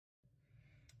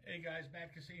Hey guys,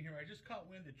 Matt Kissane here. I just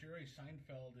caught wind that Jerry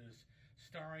Seinfeld is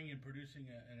starring and producing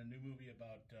in a new movie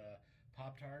about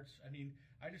Pop-Tarts. I mean,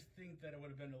 I just think that it would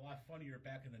have been a lot funnier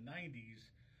back in the 90s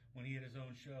when he had his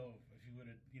own show if he would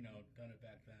have, done it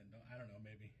back then. I don't know,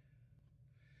 maybe.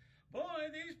 Boy,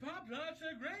 these Pop-Tarts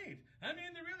are great. I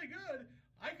mean, they're really good.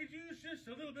 I could use just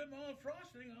a little bit more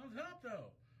frosting on top,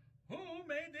 though. Who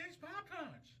made these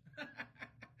Pop-Tarts?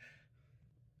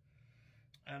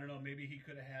 I don't know, maybe he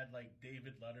could have had, like,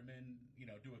 David Letterman,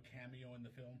 do a cameo in the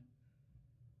film.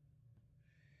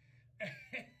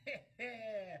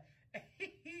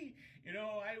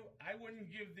 I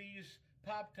wouldn't give these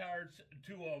Pop-Tarts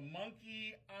to a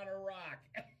monkey on a rock.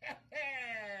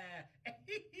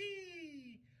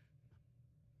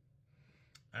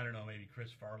 I don't know, maybe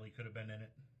Chris Farley could have been in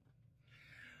it.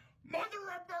 Mother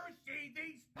of mercy,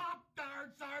 these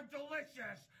Pop-Tarts are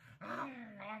delicious.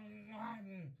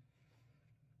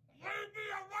 Leave me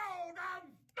alone, I'm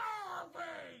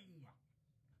starving!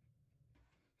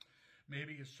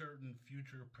 Maybe a certain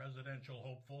future presidential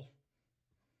hopeful.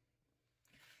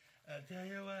 I'll tell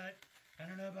you what, I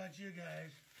don't know about you guys,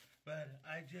 but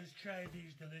I just tried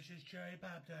these delicious cherry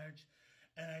Pop-Tarts,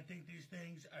 and I think these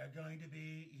things are going to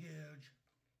be huge.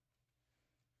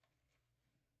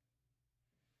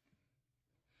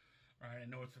 Alright, I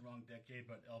know it's the wrong decade,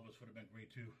 but Elvis would have been great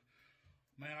too.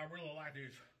 Man, I really like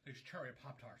these cherry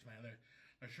Pop-Tarts, man. They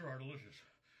sure are delicious.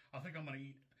 I think I'm going to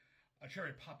eat a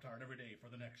cherry Pop-Tart every day for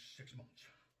the next 6 months.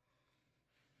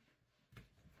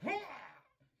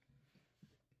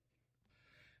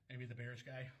 Maybe the Bears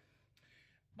guy.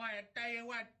 Boy, I tell you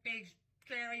what, these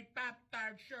cherry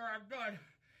Pop-Tarts sure are good.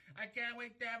 I can't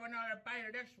wait to have another bite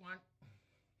of this one.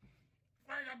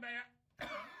 Wait a minute.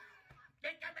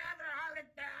 Think I'm having a heart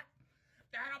attack.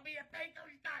 That'll be a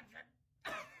baker's dozen.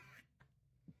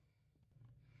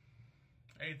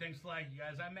 Hey, thanks a lot, you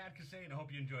guys. I'm Matt Kissane. I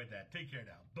hope you enjoyed that. Take care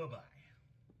now. Bye-bye.